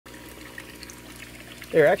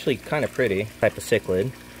They're actually kind of pretty, type of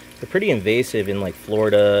cichlid. They're pretty invasive in like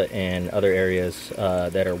Florida and other areas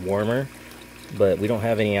that are warmer, but we don't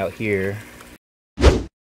have any out here.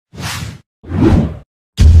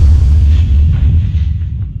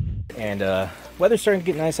 And weather's starting to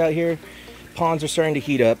get nice out here. Ponds are starting to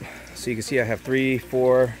heat up. So you can see I have 3,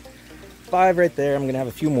 4, 5 right there. I'm gonna have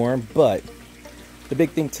a few more, but the big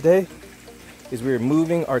thing today is we're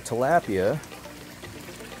moving our tilapia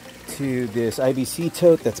to this IBC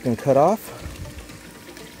tote that's been cut off.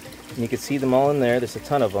 And you can see them all in there. There's a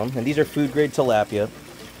ton of them, and these are food grade tilapia.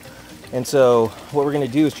 And so what we're gonna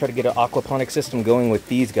do is try to get an aquaponics system going with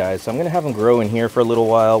these guys. So I'm gonna have them grow in here for a little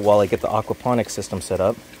while I get the aquaponics system set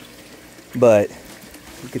up. But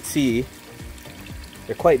you can see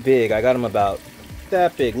they're quite big. I got them about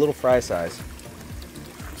that big, little fry size.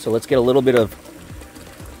 So let's get a little bit of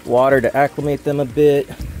water to acclimate them a bit.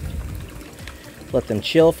 Let them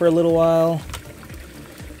chill for a little while.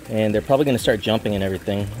 And they're probably gonna start jumping and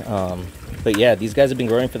everything. But yeah, these guys have been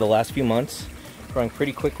growing for the last few months, growing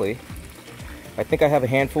pretty quickly. I think I have a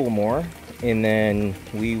handful more, and then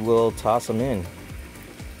we will toss them in.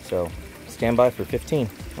 So stand by for 15.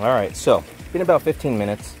 All right, so been about 15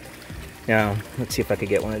 minutes. Now, let's see if I could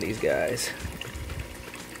get one of these guys.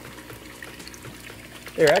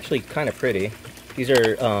 They're actually kind of pretty. These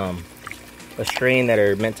are a strain that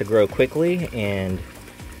are meant to grow quickly, and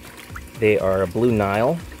they are a Blue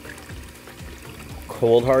Nile,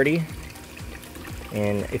 cold hardy.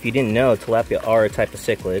 And if you didn't know, tilapia are a type of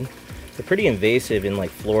cichlid. They're pretty invasive in like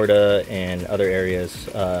Florida and other areas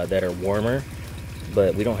that are warmer,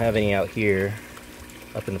 but we don't have any out here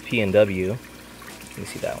up in the PNW. Let me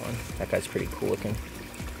see that one. That guy's pretty cool looking.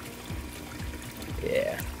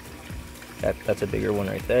 Yeah, that's a bigger one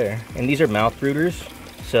right there. And these are mouth brooders,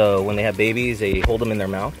 so when they have babies, they hold them in their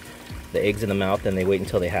mouth, the eggs in the mouth, and they wait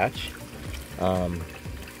until they hatch.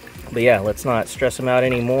 But yeah, let's not stress them out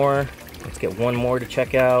anymore. Let's get one more to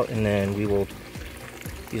check out, and then we will.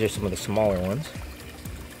 These are some of the smaller ones.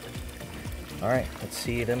 All right, let's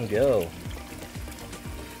see them go.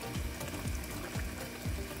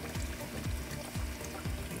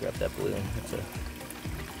 Grab that blue. That's a.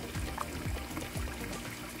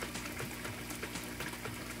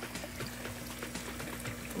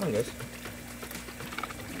 Come on, guys.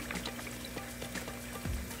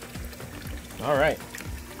 All right.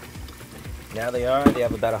 Now they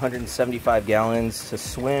have about 175 gallons to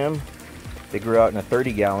swim. They grew out in a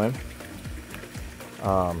 30-gallon.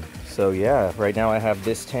 So yeah, right now I have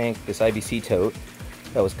this tank, this IBC tote,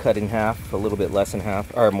 that was cut in half, a little bit less than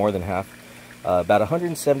half, or more than half. About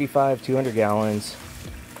 175, 200 gallons.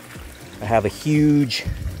 I have a huge,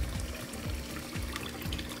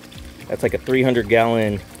 that's like a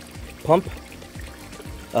 300-gallon pump,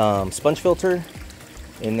 sponge filter,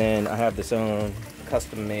 and then I have this own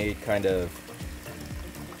custom-made kind of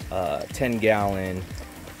 10-gallon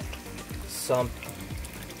sump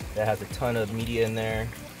that has a ton of media in there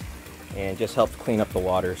and just helps clean up the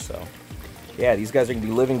water. So yeah, these guys are gonna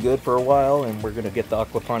be living good for a while, and we're gonna get the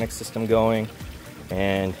aquaponics system going.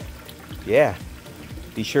 And yeah,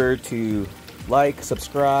 be sure to like,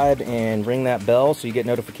 subscribe, and ring that bell so you get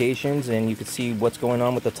notifications and you can see what's going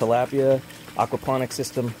on with the tilapia aquaponics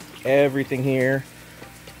system, everything here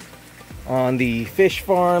on the fish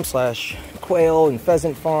farm slash quail and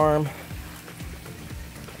pheasant farm.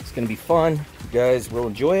 It's gonna be fun. You guys will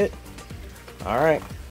enjoy it. All right.